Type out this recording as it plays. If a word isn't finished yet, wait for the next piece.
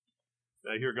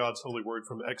I hear God's holy word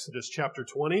from Exodus chapter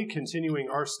 20, continuing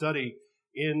our study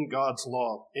in God's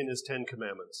law, in his 10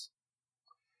 commandments.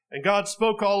 And God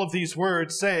spoke all of these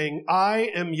words, saying, I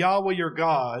am Yahweh your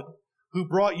God, who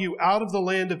brought you out of the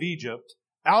land of Egypt,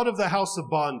 out of the house of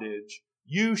bondage.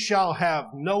 You shall have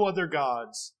no other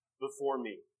gods before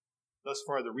me. Thus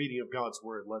far, the reading of God's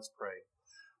word. Let's pray.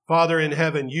 Father in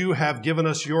heaven, you have given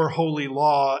us your holy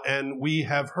law, and we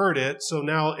have heard it. So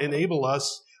now enable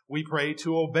us, we pray,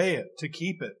 to obey it, to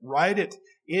keep it, write it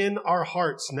in our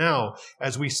hearts now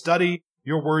as we study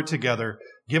your word together.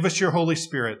 Give us your Holy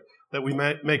Spirit that we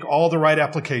might make all the right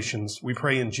applications. We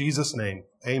pray in Jesus' name.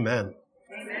 Amen.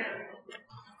 Amen.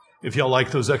 If y'all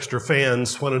like those extra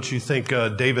fans, why don't you thank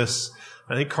Davis?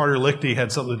 I think Carter Lichty had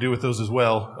something to do with those as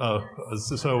well.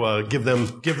 So give them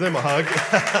a hug.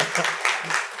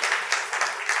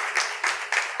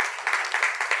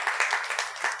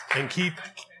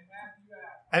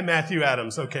 And Matthew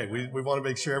Adams. Okay, we want to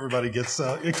make sure everybody gets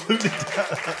included.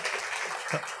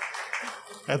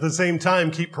 At the same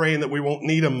time, keep praying that we won't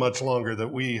need them much longer,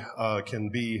 that we can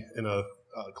be in a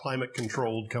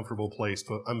climate-controlled, comfortable place.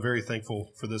 But I'm very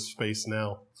thankful for this space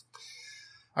now.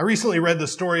 I recently read the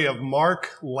story of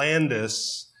Mark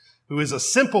Landis, who is a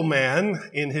simple man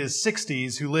in his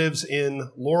 60s who lives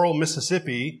in Laurel,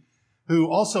 Mississippi,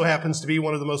 who also happens to be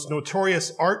one of the most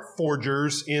notorious art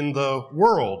forgers in the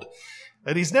world.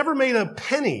 And he's never made a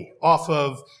penny off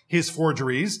of his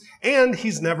forgeries, and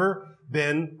he's never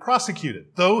been prosecuted.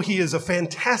 Though he is a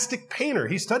fantastic painter.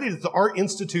 He studied at the Art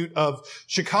Institute of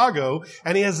Chicago,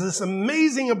 and he has this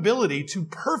amazing ability to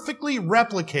perfectly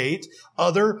replicate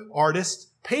other artists'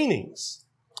 paintings.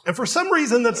 And for some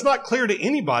reason that's not clear to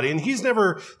anybody, and he's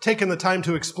never taken the time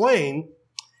to explain,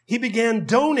 he began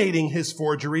donating his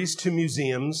forgeries to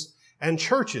museums and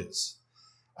churches.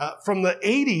 From the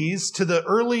 80s to the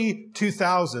early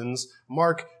 2000s,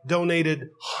 Mark donated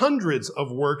hundreds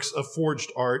of works of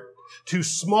forged art to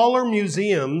smaller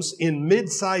museums in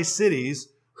mid-sized cities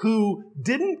who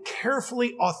didn't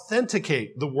carefully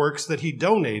authenticate the works that he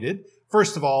donated.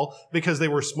 First of all, because they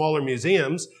were smaller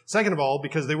museums. Second of all,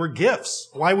 because they were gifts.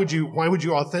 Why would you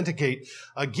authenticate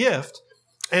a gift?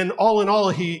 And all in all,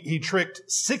 he tricked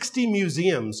 60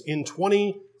 museums in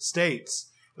 20 states.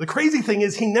 The crazy thing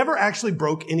is he never actually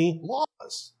broke any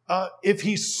laws. If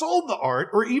he sold the art,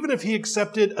 or even if he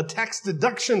accepted a tax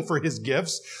deduction for his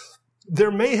gifts,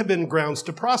 there may have been grounds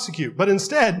to prosecute. But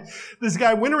instead, this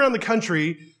guy went around the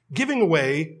country giving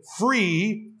away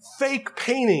free, fake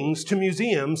paintings to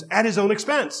museums at his own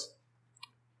expense.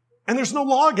 And there's no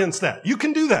law against that. You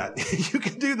can do that. You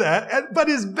can do that. But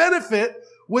his benefit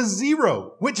was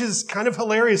zero, which is kind of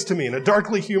hilarious to me in a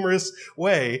darkly humorous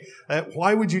way.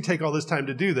 Why would you take all this time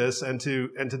to do this and to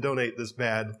donate this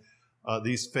bad,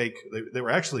 these fake, they were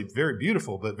actually very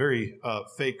beautiful, but very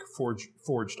fake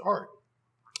forged art.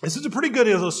 This is a pretty good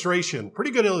illustration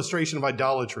of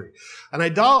idolatry. An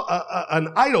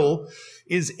idol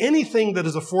is anything that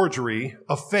is a forgery,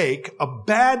 a fake, a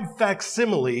bad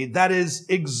facsimile that is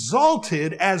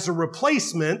exalted as a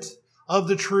replacement of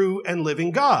the true and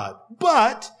living God.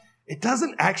 But it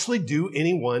doesn't actually do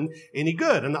anyone any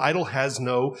good. An idol has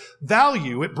no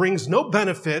value. It brings no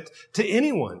benefit to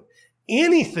anyone.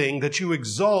 Anything that you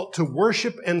exalt to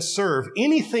worship and serve,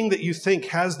 anything that you think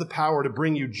has the power to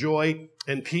bring you joy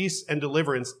and peace and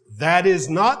deliverance, that is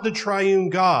not the triune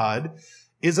God,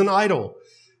 is an idol.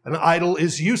 An idol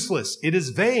is useless. It is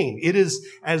vain. It is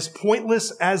as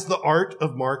pointless as the art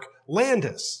of Mark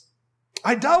Landis.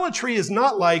 Idolatry is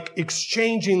not like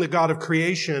exchanging the God of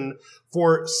creation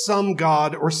for some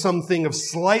God or something of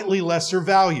slightly lesser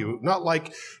value, not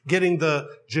like getting the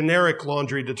generic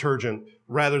laundry detergent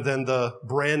rather than the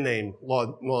brand name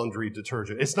laundry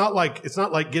detergent. It's not like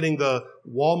getting the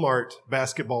Walmart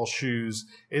basketball shoes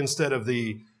instead of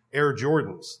the Air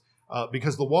Jordans,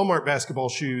 because the Walmart basketball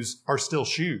shoes are still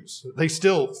shoes. They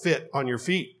still fit on your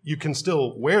feet. You can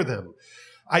still wear them.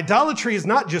 Idolatry is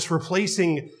not just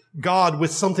replacing God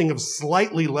with something of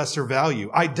slightly lesser value.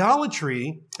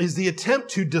 Idolatry is the attempt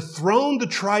to dethrone the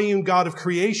triune God of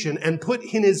creation and put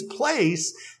in his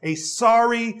place a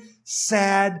sorry,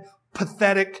 sad,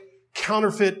 pathetic,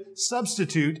 counterfeit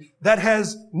substitute that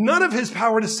has none of his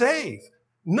power to save,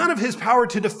 none of his power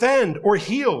to defend or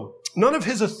heal, none of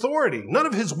his authority, none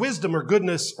of his wisdom or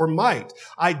goodness or might.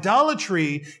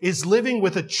 Idolatry is living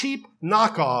with a cheap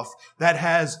knockoff that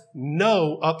has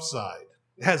no upside.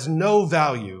 It has no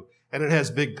value, and it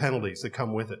has big penalties that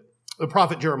come with it. The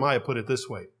prophet Jeremiah put it this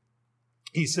way.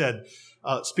 He said,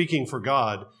 speaking for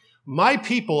God, "My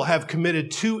people have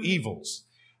committed two evils.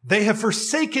 They have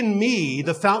forsaken me,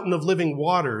 the fountain of living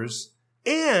waters,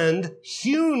 and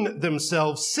hewn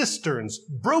themselves cisterns,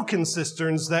 broken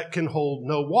cisterns that can hold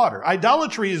no water.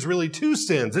 Idolatry is really two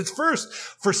sins. It's first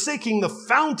forsaking the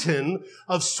fountain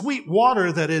of sweet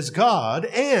water that is God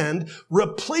and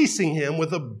replacing him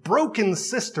with a broken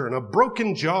cistern, a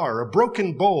broken jar, a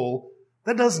broken bowl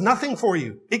that does nothing for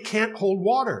you. It can't hold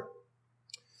water.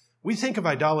 We think of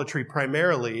idolatry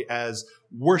primarily as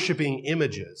worshiping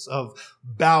images, of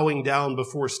bowing down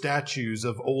before statues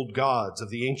of old gods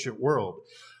of the ancient world.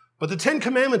 But the Ten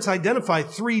Commandments identify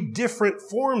three different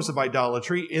forms of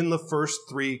idolatry in the first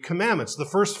three commandments. The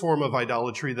first form of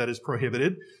idolatry that is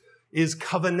prohibited is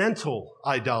covenantal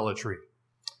idolatry.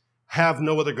 Have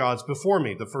no other gods before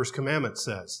me, the first commandment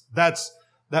says. That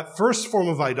first form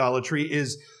of idolatry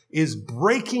is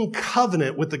breaking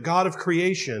covenant with the God of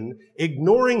creation,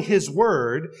 ignoring his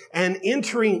word, and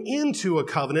entering into a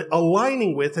covenant,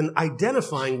 aligning with and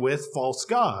identifying with false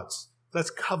gods.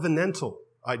 That's covenantal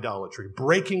idolatry,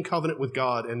 breaking covenant with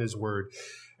God and his word,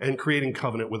 and creating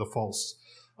covenant with a false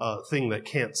thing that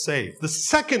can't save. The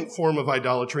second form of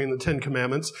idolatry in the Ten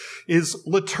Commandments is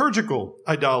liturgical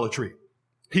idolatry.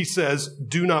 He says,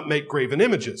 do not make graven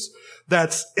images.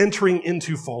 That's entering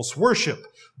into false worship.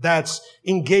 That's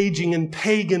engaging in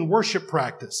pagan worship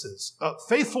practices.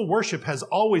 Faithful worship has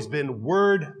always been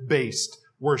word-based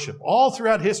worship. All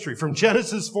throughout history, from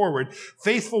Genesis forward,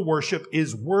 faithful worship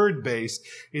is word-based.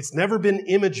 It's never been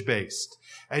image-based.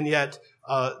 And yet,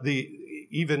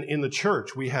 even in the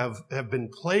church, we have been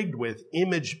plagued with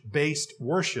image-based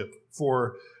worship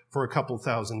for a couple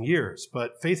thousand years.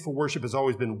 But faithful worship has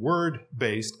always been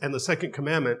word-based, and the second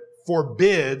commandment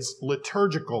forbids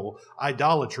liturgical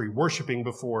idolatry, worshiping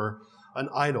before an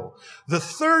idol. The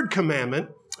third commandment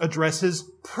addresses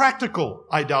practical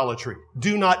idolatry.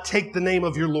 Do not take the name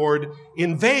of your Lord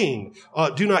in vain.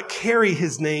 Do not carry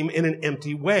his name in an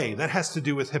empty way. That has to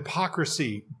do with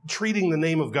hypocrisy, treating the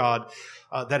name of God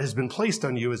that has been placed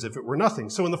on you as if it were nothing.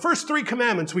 So in the first three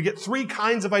commandments, we get three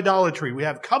kinds of idolatry. We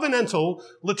have covenantal,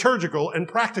 liturgical, and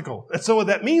practical. And so what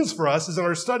that means for us is in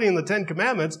our study in the Ten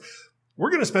Commandments, we're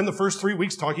going to spend the first 3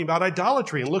 weeks talking about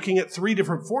idolatry and looking at three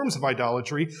different forms of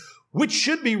idolatry, which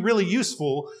should be really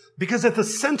useful because at the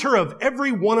center of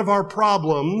every one of our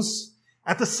problems,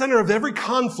 at the center of every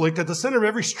conflict, at the center of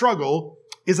every struggle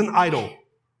is an idol.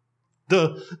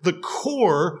 The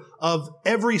core of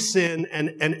every sin and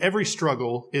every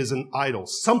struggle is an idol.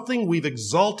 Something we've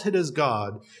exalted as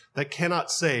God that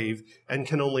cannot save and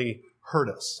can only hurt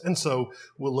us. And so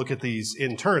we'll look at these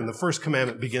in turn. The first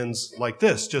commandment begins like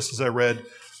this, just as I read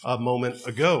a moment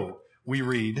ago. We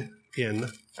read in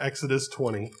Exodus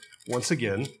 20, once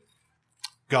again,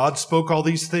 God spoke all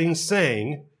these things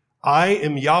saying, I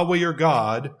am Yahweh your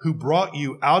God who brought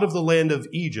you out of the land of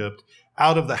Egypt,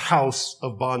 out of the house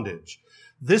of bondage.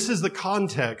 This is the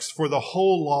context for the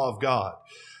whole law of God.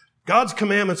 God's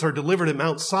commandments are delivered at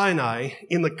Mount Sinai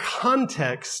in the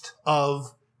context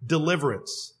of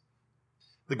deliverance.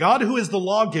 The God who is the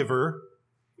lawgiver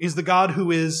is the God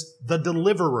who is the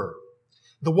deliverer.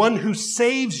 The one who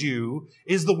saves you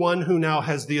is the one who now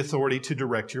has the authority to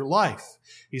direct your life.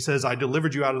 He says, I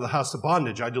delivered you out of the house of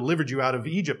bondage. I delivered you out of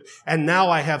Egypt. And now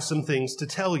I have some things to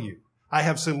tell you. I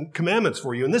have some commandments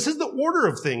for you. And this is the order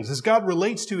of things as God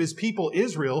relates to his people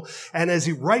Israel. And as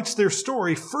he writes their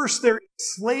story, first they're in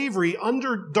slavery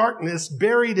under darkness,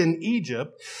 buried in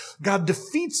Egypt. God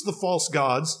defeats the false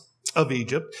gods of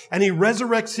Egypt, and he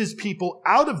resurrects his people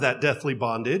out of that deathly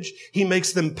bondage. He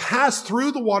makes them pass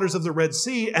through the waters of the Red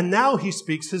Sea, and now he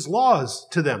speaks his laws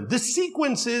to them. This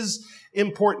sequence is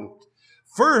important.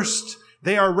 First,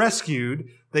 they are rescued,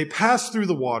 they pass through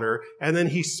the water, and then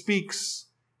he speaks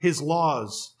his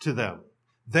laws to them.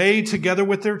 They, together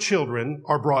with their children,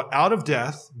 are brought out of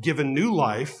death, given new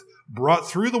life, brought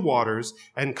through the waters,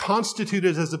 and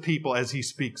constituted as a people as he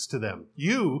speaks to them.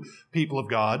 You, people of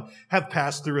God, have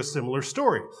passed through a similar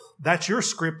story. That's your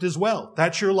script as well.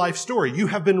 That's your life story. You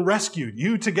have been rescued.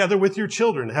 You, together with your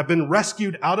children, have been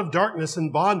rescued out of darkness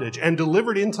and bondage and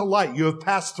delivered into light. You have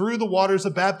passed through the waters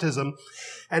of baptism,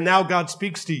 and now God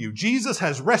speaks to you. Jesus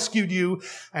has rescued you,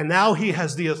 and now he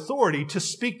has the authority to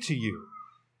speak to you.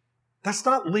 That's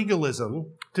not legalism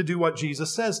to do what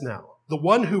Jesus says now. The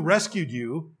one who rescued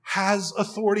you has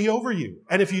authority over you.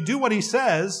 And if you do what he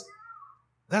says,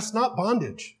 that's not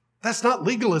bondage. That's not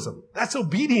legalism. That's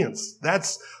obedience.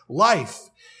 That's life.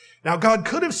 Now, God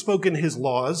could have spoken his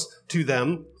laws to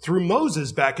them through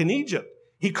Moses back in Egypt.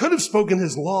 He could have spoken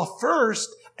his law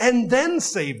first and then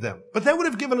saved them. But that would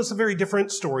have given us a very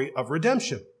different story of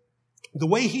redemption. The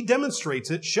way he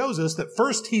demonstrates it shows us that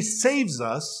first he saves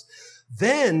us,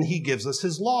 then he gives us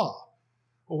his law.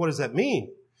 Well, what does that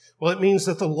mean? Well, it means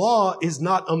that the law is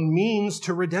not a means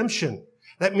to redemption.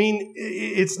 That means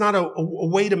it's not a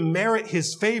way to merit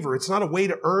his favor. It's not a way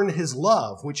to earn his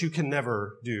love, which you can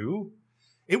never do.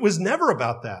 It was never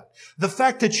about that. The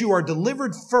fact that you are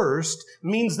delivered first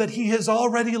means that he has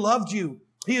already loved you.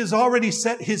 He has already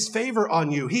set his favor on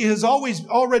you. He has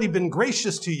already been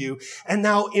gracious to you. And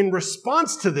now in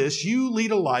response to this, you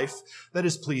lead a life that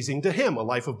is pleasing to him, a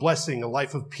life of blessing, a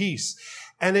life of peace.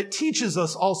 And it teaches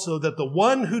us also that the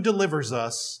one who delivers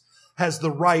us has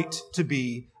the right to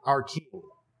be our king.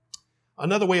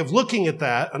 Another way of looking at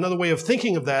that, another way of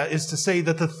thinking of that is to say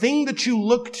that the thing that you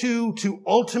look to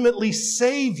ultimately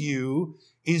save you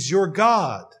is your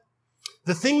God.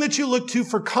 The thing that you look to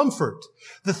for comfort,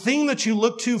 the thing that you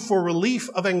look to for relief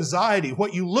of anxiety,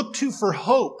 what you look to for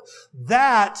hope,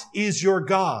 that is your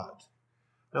God.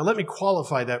 Now let me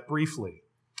qualify that briefly,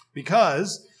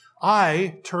 because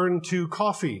I turn to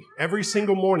coffee every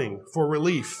single morning for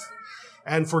relief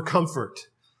and for comfort.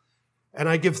 And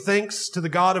I give thanks to the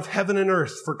God of heaven and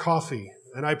earth for coffee.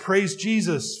 And I praise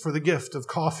Jesus for the gift of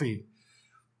coffee.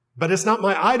 But it's not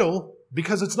my idol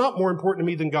because it's not more important to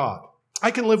me than God. I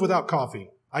can live without coffee.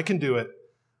 I can do it.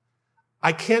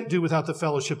 I can't do without the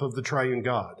fellowship of the triune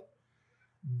God.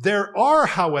 There are,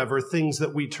 however, things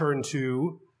that we turn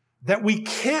to that we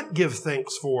can't give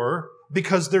thanks for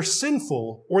because they're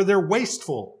sinful or they're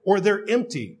wasteful or they're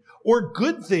empty, or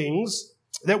good things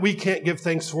that we can't give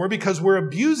thanks for because we're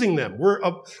abusing them.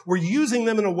 We're using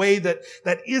them in a way that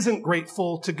isn't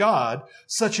grateful to God,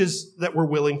 such as that we're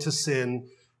willing to sin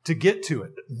to get to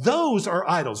it. Those are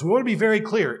idols. We want to be very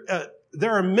clear.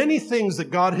 There are many things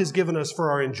that God has given us for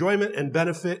our enjoyment and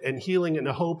benefit and healing and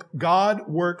hope. God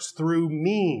works through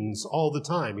means all the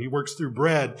time. He works through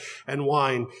bread and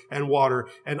wine and water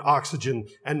and oxygen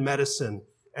and medicine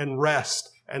and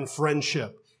rest and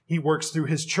friendship. He works through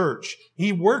his church.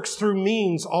 He works through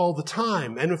means all the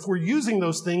time. And if we're using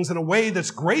those things in a way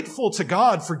that's grateful to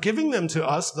God for giving them to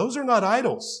us, those are not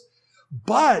idols.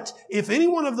 But if any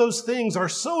one of those things are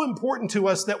so important to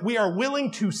us that we are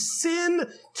willing to sin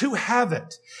to have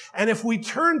it, and if we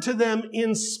turn to them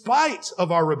in spite of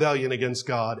our rebellion against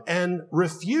God and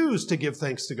refuse to give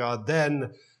thanks to God,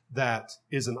 then that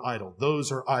is an idol.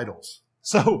 Those are idols.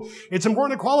 So it's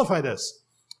important to qualify this.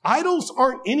 Idols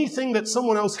aren't anything that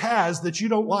someone else has that you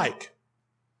don't like.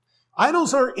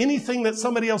 Idols aren't anything that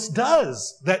somebody else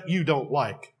does that you don't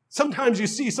like. Sometimes you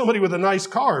see somebody with a nice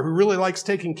car who really likes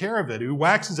taking care of it, who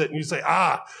waxes it, and you say,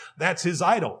 that's his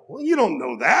idol. Well, you don't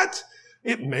know that.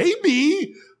 It may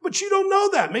be, but you don't know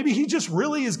that. Maybe he just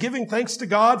really is giving thanks to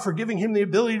God for giving him the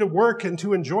ability to work and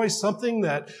to enjoy something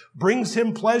that brings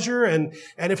him pleasure. And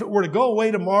if it were to go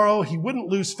away tomorrow, he wouldn't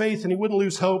lose faith and he wouldn't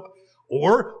lose hope.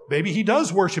 Or maybe he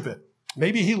does worship it.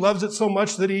 Maybe he loves it so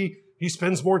much that he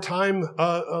spends more time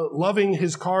loving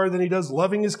his car than he does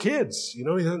loving his kids. You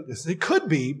know, it could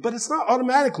be, but it's not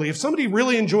automatically. If somebody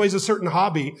really enjoys a certain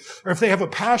hobby, or if they have a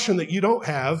passion that you don't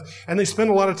have, and they spend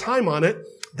a lot of time on it,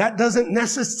 that doesn't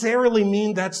necessarily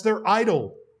mean that's their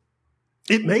idol.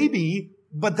 It may be,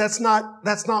 but that's not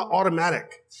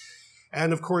automatic.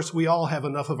 And of course, we all have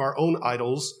enough of our own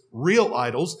idols, real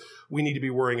idols, we need to be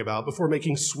worrying about before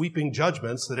making sweeping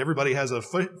judgments that everybody has a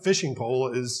fishing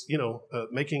pole is,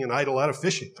 making an idol out of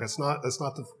fishing. That's not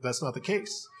the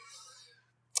case.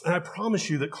 And I promise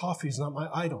you that coffee is not my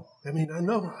idol. I mean, I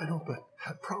know, but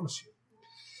I promise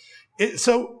you.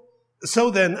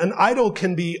 So then an idol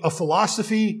can be a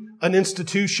philosophy, an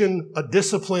institution, a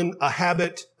discipline, a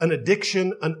habit, an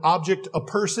addiction, an object, a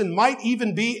person, might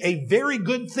even be a very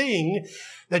good thing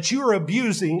that you are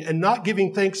abusing and not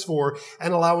giving thanks for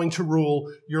and allowing to rule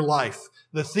your life.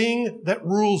 The thing that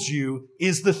rules you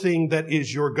is the thing that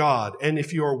is your God. And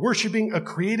if you are worshiping a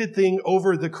created thing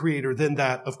over the Creator, then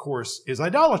that, of course, is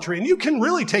idolatry. And you can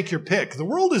really take your pick. The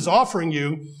world is offering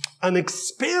you an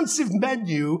expansive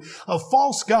menu of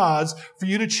false gods for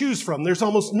you to choose from. There's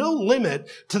almost no limit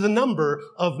to the number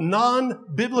of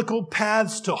non-biblical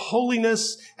paths to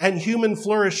holiness and human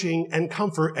flourishing and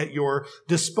comfort at your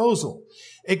disposal,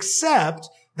 except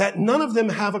that none of them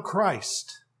have a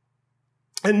Christ.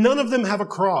 And none of them have a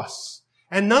cross.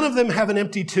 And none of them have an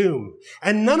empty tomb.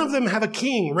 And none of them have a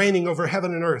king reigning over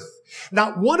heaven and earth.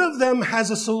 Not one of them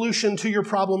has a solution to your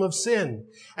problem of sin.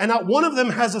 And not one of them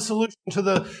has a solution to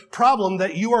the problem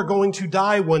that you are going to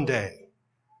die one day.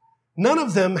 None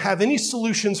of them have any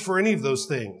solutions for any of those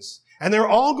things. And they're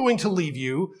all going to leave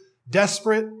you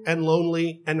desperate and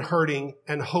lonely and hurting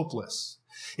and hopeless.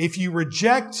 If you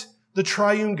reject the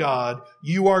triune God,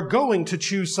 you are going to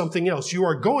choose something else. You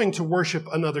are going to worship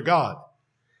another God.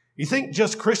 You think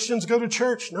just Christians go to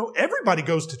church? No, everybody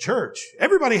goes to church.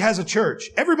 Everybody has a church.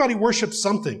 Everybody worships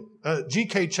something.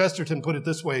 G.K. Chesterton put it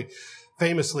this way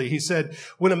famously. He said,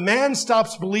 when a man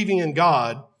stops believing in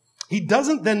God, he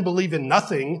doesn't then believe in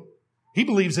nothing. He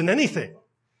believes in anything.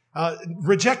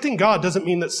 Rejecting God doesn't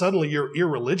mean that suddenly you're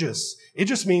irreligious. It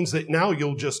just means that now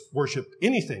you'll just worship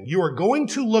anything. You are going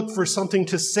to look for something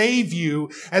to save you,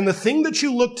 and the thing that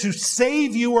you look to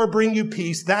save you or bring you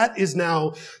peace, that is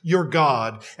now your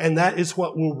God, and that is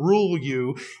what will rule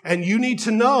you. And you need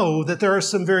to know that there are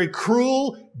some very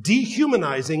cruel,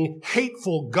 dehumanizing,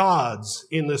 hateful gods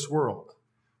in this world.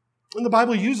 And the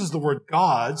Bible uses the word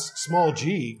gods, small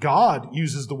g. God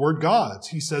uses the word gods.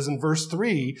 He says in verse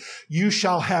 3, you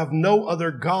shall have no other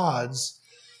gods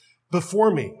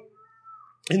before me.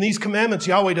 In these commandments,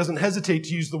 Yahweh doesn't hesitate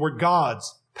to use the word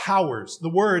gods, powers.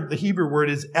 The Hebrew word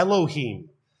is Elohim.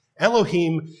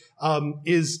 Elohim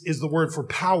is the word for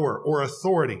power or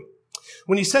authority.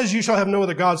 When he says, you shall have no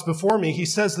other gods before me, he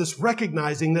says this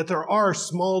recognizing that there are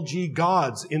small g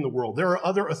gods in the world. There are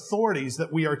other authorities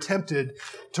that we are tempted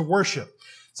to worship.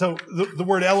 So the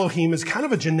word Elohim is kind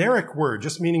of a generic word,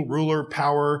 just meaning ruler,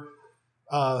 power,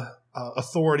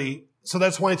 authority. So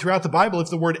that's why throughout the Bible, if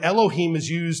the word Elohim is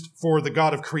used for the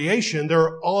God of creation, there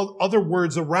are all other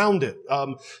words around it.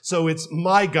 So it's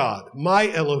my God,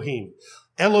 my Elohim,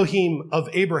 Elohim of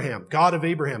Abraham, God of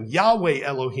Abraham, Yahweh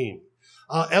Elohim.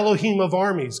 Elohim of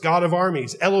armies, God of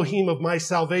armies, Elohim of my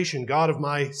salvation, God of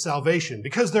my salvation.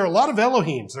 Because there are a lot of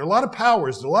Elohims, there are a lot of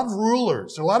powers, there are a lot of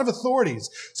rulers, there are a lot of authorities.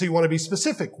 So you want to be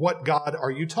specific. What God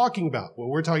are you talking about? Well,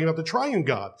 we're talking about the triune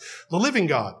God, the living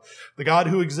God, the God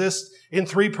who exists in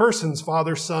three persons,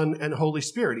 Father, Son, and Holy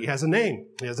Spirit. He has a name.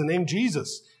 He has a name,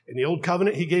 Jesus. In the Old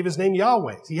Covenant, he gave his name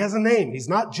Yahweh. He has a name. He's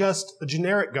not just a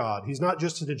generic God. He's not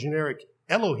just a generic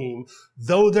Elohim,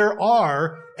 though there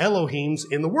are Elohims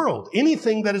in the world.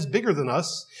 Anything that is bigger than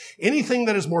us, anything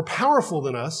that is more powerful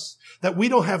than us, that we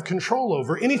don't have control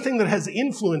over, anything that has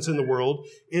influence in the world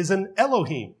is an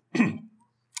Elohim.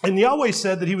 And Yahweh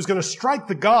said that he was going to strike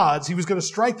the gods, he was going to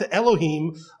strike the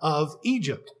Elohim of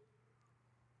Egypt.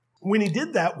 When he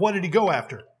did that, what did he go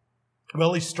after?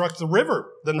 Well, he struck the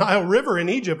river. The Nile River in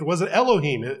Egypt was an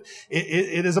Elohim.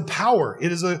 It is a power.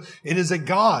 It is a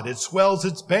God. It swells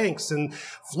its banks and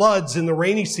floods in the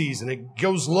rainy season. It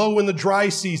goes low in the dry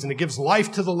season. It gives life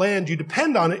to the land. You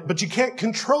depend on it, but you can't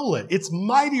control it. It's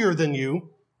mightier than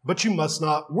you, but you must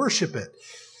not worship it.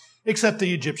 Except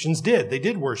the Egyptians did. They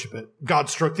did worship it. God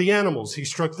struck the animals. He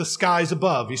struck the skies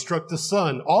above. He struck the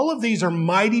sun. All of these are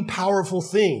mighty, powerful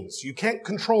things. You can't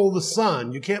control the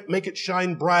sun. You can't make it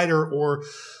shine brighter or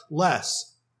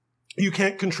less. You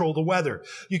can't control the weather.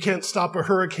 You can't stop a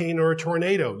hurricane or a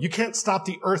tornado. You can't stop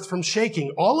the earth from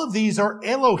shaking. All of these are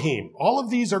Elohim. All of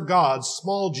these are gods,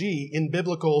 small g, in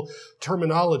biblical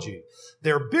terminology.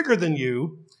 They're bigger than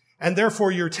you, and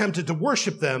therefore you're tempted to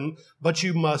worship them, but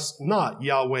you must not.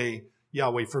 Yahweh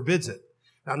forbids it.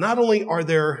 Now, not only are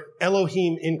there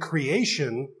Elohim in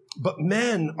creation, but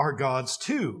men are gods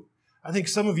too. I think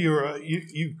some of you,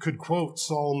 you could quote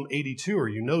Psalm 82, or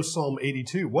you know Psalm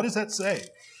 82. What does that say?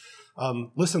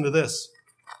 Listen to this.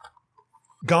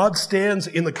 God stands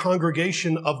in the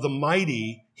congregation of the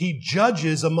mighty. He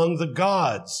judges among the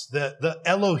gods, the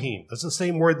Elohim. That's the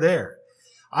same word there.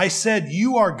 I said,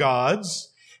 you are gods,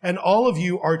 and all of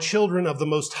you are children of the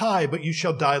Most High, but you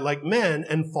shall die like men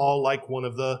and fall like one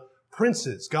of the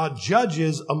princes. God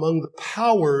judges among the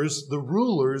powers, the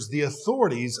rulers, the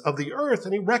authorities of the earth,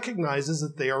 and he recognizes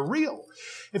that they are real.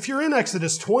 If you're in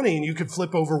Exodus 20, and you could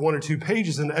flip over one or two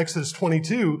pages into Exodus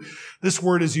 22, this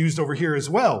word is used over here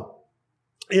as well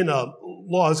in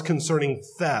laws concerning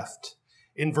theft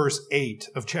in verse 8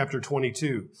 of chapter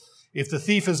 22. If the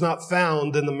thief is not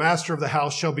found, then the master of the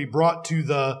house shall be brought to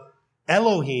the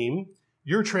Elohim.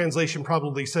 Your translation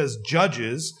probably says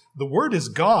judges. The word is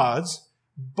gods,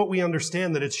 but we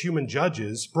understand that it's human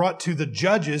judges, brought to the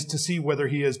judges to see whether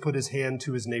he has put his hand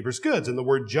to his neighbor's goods. And the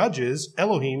word judges,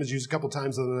 Elohim, is used a couple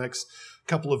times in the next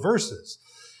couple of verses.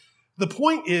 The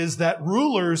point is that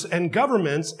rulers and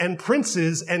governments and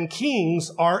princes and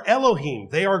kings are Elohim.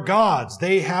 They are gods.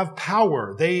 They have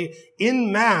power. They,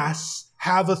 in mass,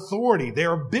 have authority. They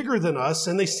are bigger than us,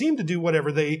 and they seem to do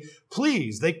whatever they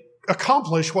please. They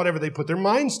accomplish whatever they put their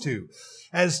minds to.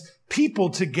 As people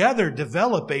together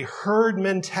develop a herd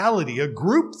mentality, a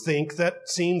groupthink that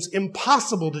seems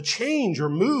impossible to change or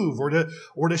move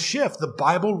or to shift, the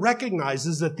Bible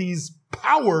recognizes that these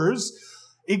powers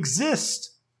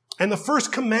exist. And the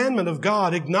first commandment of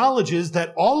God acknowledges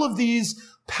that all of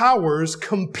these powers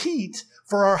compete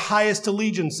for our highest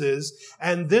allegiances,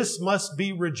 and this must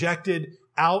be rejected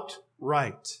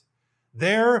outright.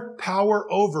 Their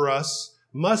power over us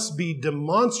must be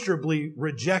demonstrably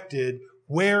rejected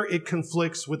where it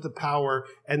conflicts with the power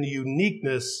and the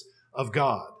uniqueness of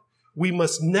God. we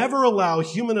must never allow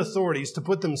human authorities to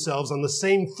put themselves on the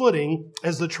same footing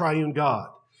as the triune God.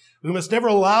 We must never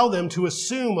allow them to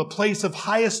assume a place of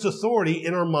highest authority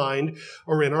in our mind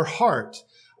or in our heart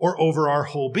or over our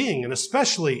whole being. And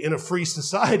especially in a free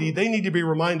society, they need to be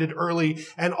reminded early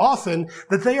and often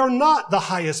that they are not the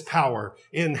highest power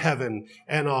in heaven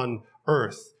and on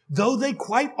earth, though they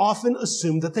quite often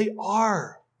assume that they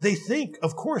are. They think,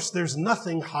 of course, there's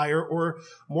nothing higher or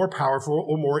more powerful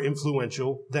or more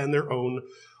influential than their own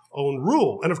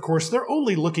rule. And of course, they're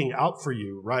only looking out for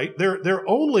you, right?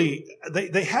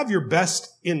 They have your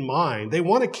best in mind. They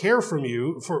want to care for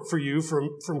you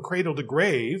from cradle to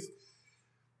grave.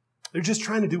 They're just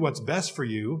trying to do what's best for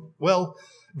you. Well,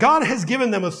 God has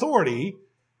given them authority,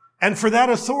 and for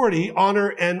that authority, honor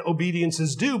and obedience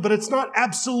is due, but it's not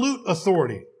absolute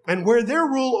authority. And where their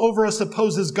rule over us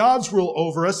opposes God's rule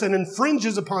over us and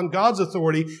infringes upon God's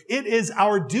authority, it is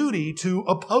our duty to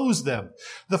oppose them.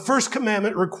 The first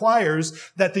commandment requires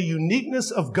that the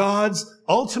uniqueness of God's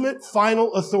ultimate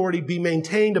final authority be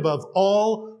maintained above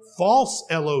all false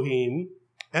Elohim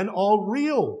and all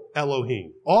real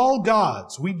Elohim, all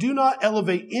gods. We do not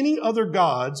elevate any other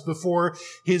gods before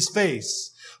his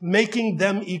face, making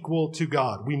them equal to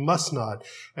God. We must not,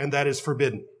 and that is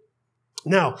forbidden.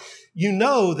 Now, you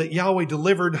know that Yahweh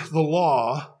delivered the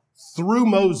law through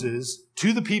Moses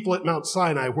to the people at Mount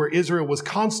Sinai, where Israel was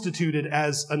constituted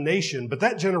as a nation. But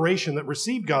that generation that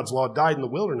received God's law died in the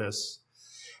wilderness.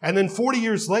 And then 40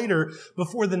 years later,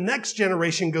 before the next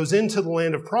generation goes into the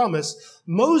land of promise,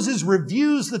 Moses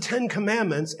reviews the 10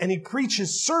 commandments and he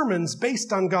preaches sermons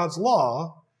based on God's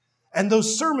law. And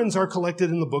those sermons are collected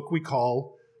in the book we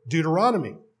call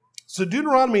Deuteronomy. So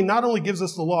Deuteronomy not only gives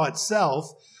us the law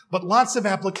itself, but lots of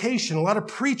application, a lot of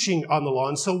preaching on the law.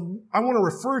 And so I want to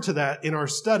refer to that in our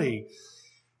study.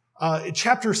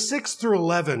 Chapter 6 through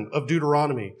 11 of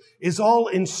Deuteronomy is all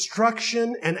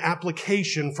instruction and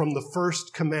application from the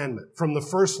first commandment, from the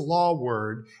first law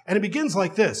word. And it begins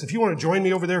like this. If you want to join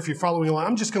me over there, if you're following along,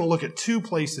 I'm just going to look at 2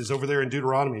 places over there in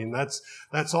Deuteronomy, and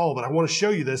that's all. But I want to show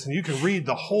you this, and you can read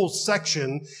the whole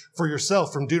section for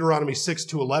yourself from Deuteronomy 6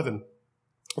 to 11.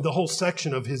 The whole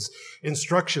section of his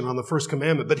instruction on the first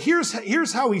commandment. But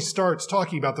here's how he starts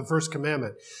talking about the first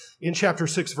commandment in chapter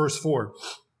 6, verse 4.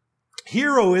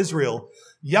 Hear, O Israel,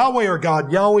 Yahweh our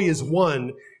God, Yahweh is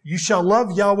one. You shall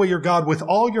love Yahweh your God with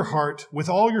all your heart, with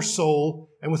all your soul,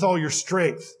 and with all your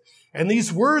strength. And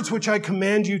these words which I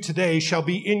command you today shall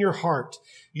be in your heart.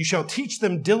 You shall teach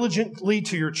them diligently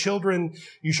to your children.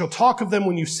 You shall talk of them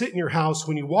when you sit in your house,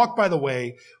 when you walk by the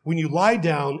way, when you lie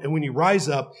down, and when you rise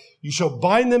up. You shall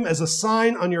bind them as a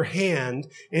sign on your hand,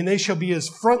 and they shall be as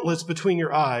frontlets between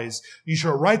your eyes. You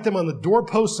shall write them on the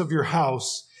doorposts of your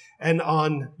house and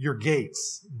on your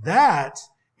gates. That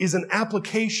is an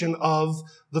application of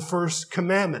the first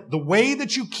commandment. The way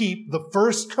that you keep the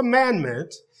first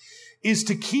commandment is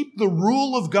to keep the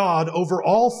rule of God over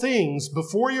all things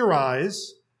before your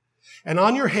eyes and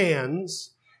on your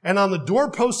hands and on the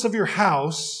doorposts of your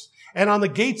house and on the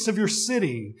gates of your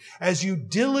city as you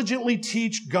diligently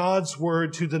teach God's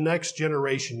word to the next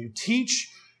generation. You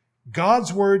teach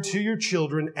God's word to your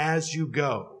children as you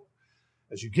go.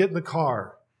 As you get in the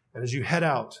car and as you head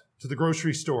out to the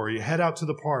grocery store, you head out to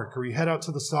the park, or you head out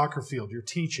to the soccer field, you're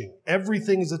teaching.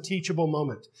 Everything is a teachable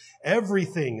moment.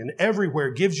 Everything and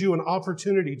everywhere gives you an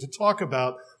opportunity to talk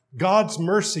about God's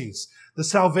mercies, the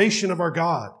salvation of our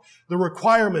God, the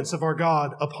requirements of our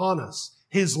God upon us,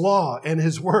 his law and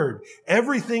his word.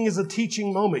 Everything is a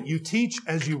teaching moment. You teach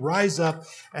as you rise up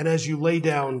and as you lay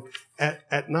down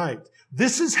at night.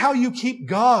 This is how you keep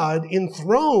God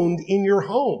enthroned in your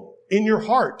home, in your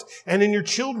heart, and in your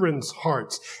children's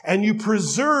hearts. And you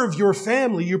preserve your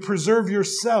family, you preserve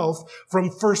yourself from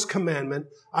first commandment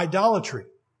idolatry.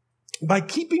 By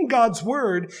keeping God's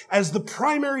word as the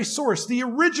primary source, the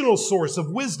original source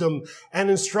of wisdom and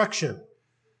instruction.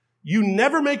 You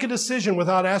never make a decision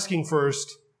without asking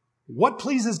first, what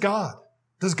pleases God?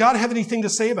 Does God have anything to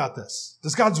say about this?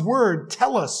 Does God's word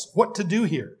tell us what to do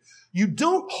here? You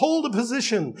don't hold a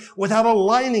position without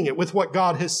aligning it with what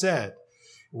God has said.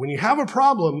 When you have a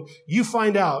problem, you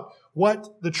find out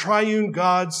what the triune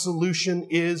God's solution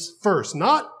is first.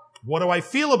 Not, what do I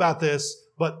feel about this?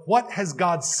 But what has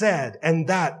God said? And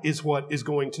that is what is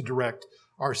going to direct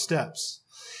our steps.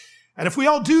 And if we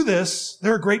all do this,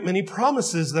 there are a great many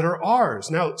promises that are ours.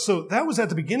 Now, so that was at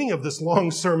the beginning of this long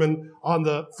sermon on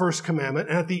the first commandment.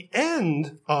 And at the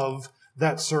end of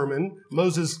that sermon,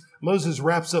 Moses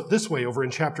wraps up this way over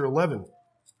in chapter 11,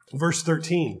 verse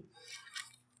 13.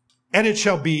 And it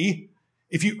shall be,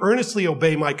 If you earnestly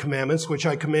obey my commandments, which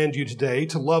I command you today,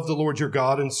 to love the Lord your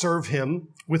God and serve him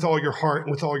with all your heart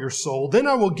and with all your soul, then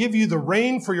I will give you the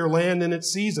rain for your land in its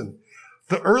season,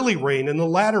 the early rain and the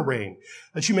latter rain,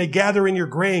 that you may gather in your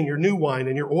grain, your new wine,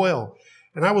 and your oil.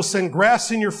 And I will send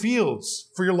grass in your fields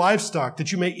for your livestock,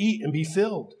 that you may eat and be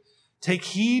filled. Take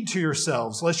heed to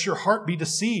yourselves, lest your heart be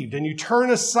deceived, and you turn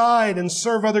aside and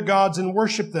serve other gods and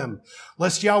worship them,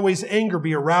 lest Yahweh's anger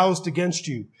be aroused against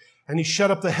you. And he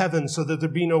shut up the heavens so that there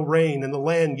be no rain, and the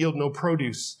land yield no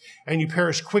produce, and you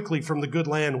perish quickly from the good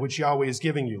land which Yahweh is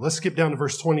giving you. Let's skip down to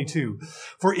verse 22.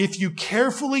 For if you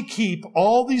carefully keep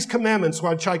all these commandments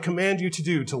which I command you to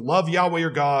do, to love Yahweh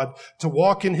your God, to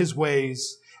walk in his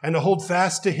ways, and to hold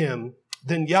fast to him,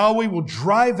 then Yahweh will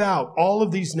drive out all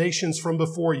of these nations from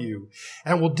before you,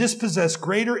 and will dispossess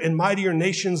greater and mightier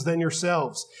nations than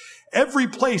yourselves. Every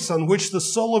place on which the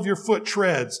sole of your foot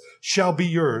treads shall be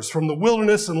yours. From the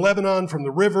wilderness and Lebanon, from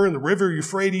the river and the river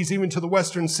Euphrates, even to the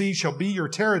western sea shall be your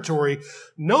territory.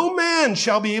 No man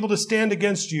shall be able to stand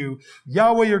against you.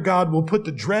 Yahweh your God will put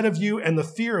the dread of you and the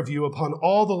fear of you upon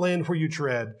all the land where you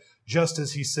tread, just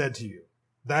as he said to you.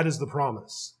 That is the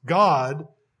promise. God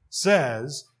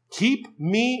says, keep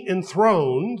me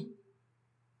enthroned,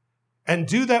 and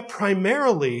do that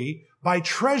primarily by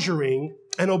treasuring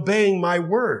and obeying my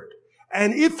word.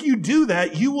 And if you do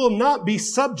that, you will not be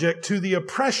subject to the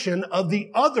oppression of the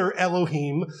other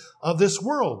Elohim of this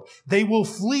world. They will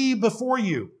flee before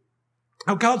you.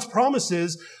 Now, God's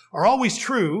promises are always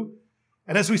true.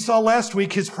 And as we saw last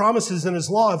week, his promises and his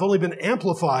law have only been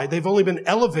amplified. They've only been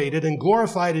elevated and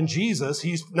glorified in Jesus.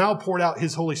 He's now poured out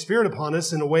his Holy Spirit upon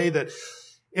us in a way that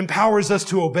empowers us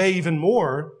to obey even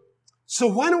more. So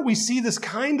why don't we see this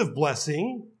kind of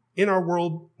blessing in our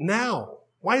world now?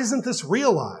 Why isn't this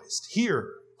realized here,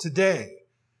 today?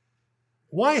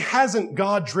 Why hasn't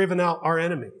God driven out our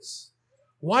enemies?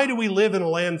 Why do we live in a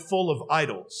land full of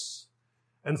idols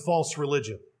and false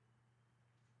religion?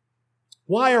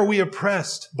 Why are we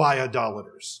oppressed by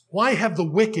idolaters? Why have the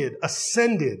wicked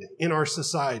ascended in our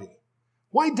society?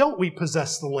 Why don't we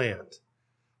possess the land?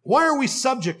 Why are we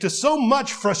subject to so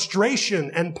much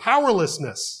frustration and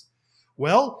powerlessness?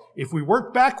 Well, if we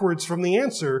work backwards from the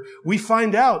answer, we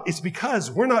find out it's because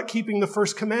we're not keeping the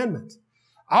first commandment.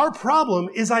 Our problem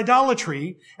is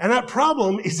idolatry, and that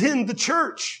problem is in the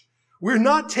church. We're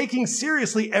not taking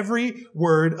seriously every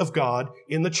word of God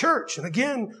in the church. And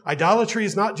again, idolatry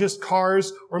is not just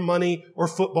cars or money or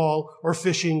football or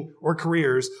fishing or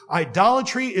careers.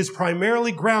 Idolatry is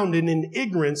primarily grounded in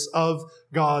ignorance of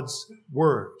God's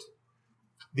word.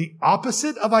 The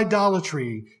opposite of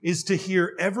idolatry is to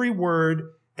hear every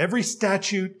word, every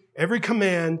statute, every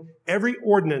command, every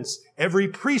ordinance, every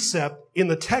precept in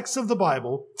the text of the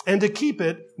Bible, and to keep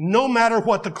it no matter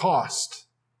what the cost,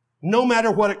 no matter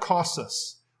what it costs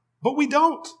us. But we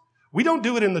don't. We don't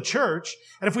do it in the church.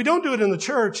 And if we don't do it in the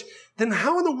church, then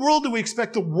how in the world do we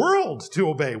expect the world to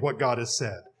obey what God has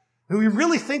said? Do we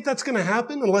really think that's going to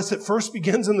happen unless it first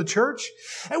begins in the church?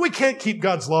 And we can't keep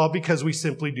God's law because we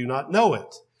simply do not know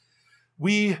it.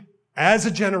 We, as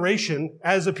a generation,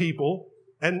 as a people,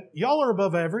 and y'all are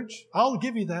above average. I'll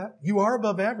give you that. You are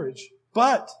above average.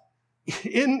 But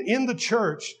in the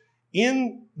church,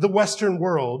 in the Western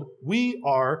world, we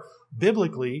are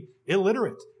biblically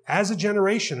illiterate as a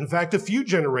generation. In fact, a few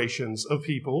generations of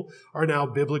people are now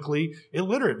biblically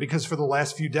illiterate because for the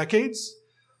last few decades,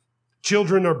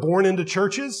 children are born into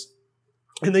churches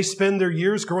and they spend their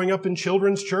years growing up in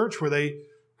children's church where they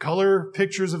color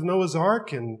pictures of Noah's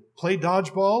Ark and play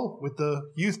dodgeball with the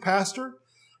youth pastor,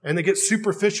 and they get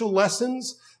superficial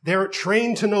lessons. They aren't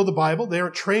trained to know the Bible. They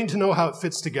aren't trained to know how it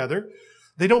fits together.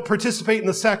 They don't participate in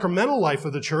the sacramental life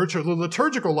of the church or the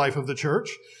liturgical life of the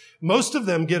church. Most of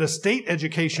them get a state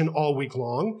education all week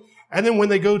long. And then when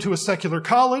they go to a secular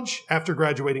college after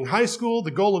graduating high school, the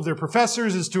goal of their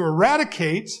professors is to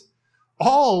eradicate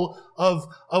all of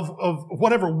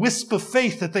whatever wisp of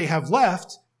faith that they have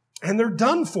left. And they're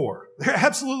done for. They're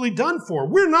absolutely done for.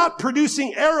 We're not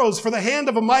producing arrows for the hand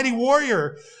of a mighty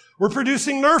warrior. We're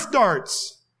producing Nerf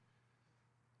darts.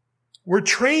 We're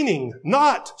training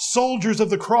not soldiers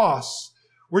of the cross.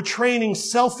 We're training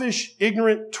selfish,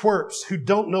 ignorant twerps who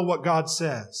don't know what God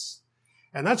says.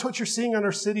 And that's what you're seeing on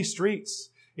our city streets.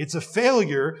 It's a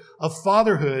failure of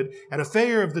fatherhood and a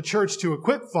failure of the church to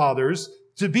equip fathers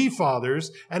to be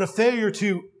fathers and a failure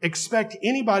to expect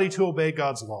anybody to obey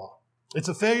God's law. It's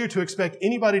a failure to expect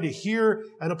anybody to hear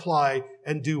and apply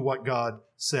and do what God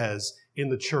says in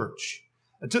the church.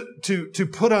 To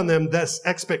put on them this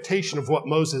expectation of what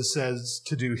Moses says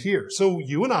to do here. So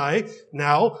you and I,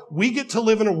 now, we get to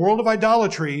live in a world of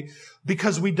idolatry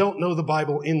because we don't know the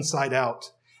Bible inside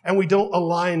out. and we don't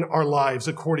align our lives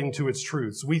according to its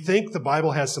truths. We think the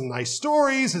Bible has some nice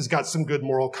stories, has got some good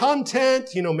moral content,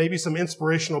 maybe some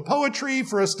inspirational poetry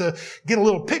for us to get a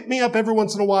little pick-me-up every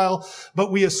once in a while,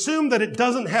 but we assume that it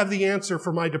doesn't have the answer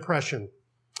for my depression.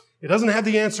 It doesn't have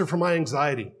the answer for my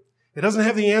anxiety. It doesn't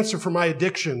have the answer for my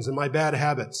addictions and my bad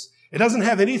habits. It doesn't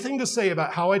have anything to say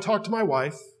about how I talk to my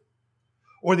wife,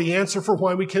 or the answer for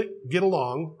why we can't get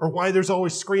along, or why there's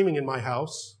always screaming in my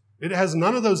house. It has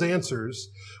none of those answers.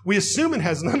 We assume it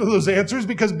has none of those answers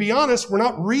because, be honest, we're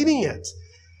not reading it.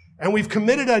 And we've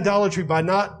committed idolatry by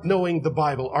not knowing the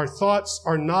Bible. Our thoughts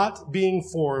are not being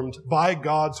formed by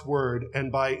God's word,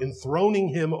 and by enthroning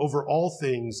him over all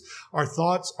things, our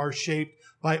thoughts are shaped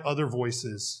by other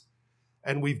voices,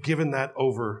 and we've given that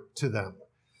over to them.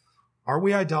 Are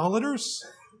we idolaters?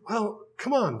 Well,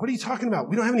 come on. What are you talking about?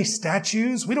 We don't have any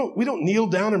statues. We don't kneel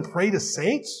down and pray to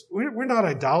saints. We're not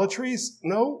idolatries.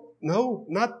 No,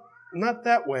 not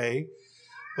that way.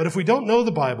 But if we don't know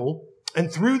the Bible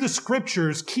and through the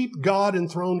scriptures keep God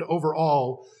enthroned over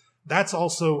all, that's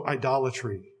also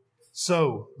idolatry.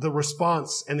 So the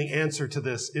response and the answer to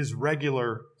this is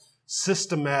regular,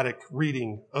 systematic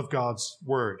reading of God's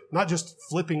word. Not just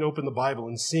flipping open the Bible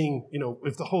and seeing,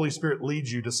 if the Holy Spirit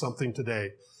leads you to something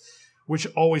today, which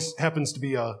always happens to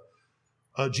be a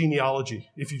genealogy.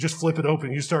 If you just flip it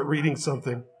open, you start reading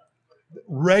something.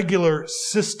 Regular,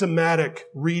 systematic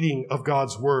reading of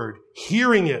God's word,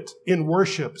 hearing it in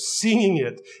worship, singing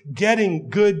it, getting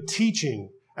good teaching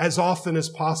as often as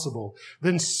possible,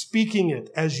 then speaking it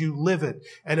as you live it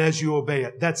and as you obey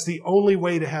it. That's the only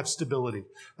way to have stability.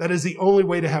 That is the only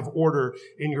way to have order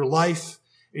in your life,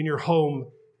 in your home,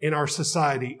 in our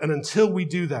society. And until we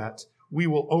do that, we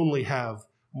will only have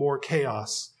more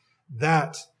chaos.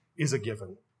 That is a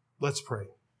given. Let's pray.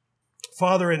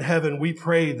 Father in heaven, we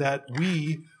pray that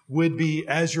we would be,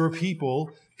 as your people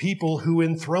who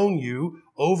enthrone you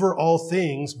over all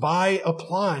things by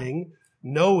applying,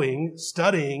 knowing,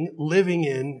 studying, living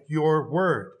in your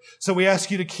word. So we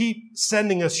ask you to keep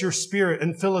sending us your Spirit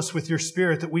and fill us with your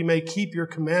Spirit that we may keep your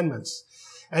commandments.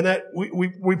 And that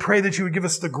we pray that you would give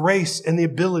us the grace and the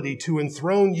ability to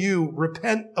enthrone you,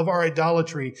 repent of our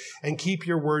idolatry, and keep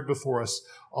your word before us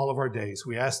all of our days.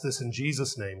 We ask this in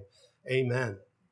Jesus' name. Amen.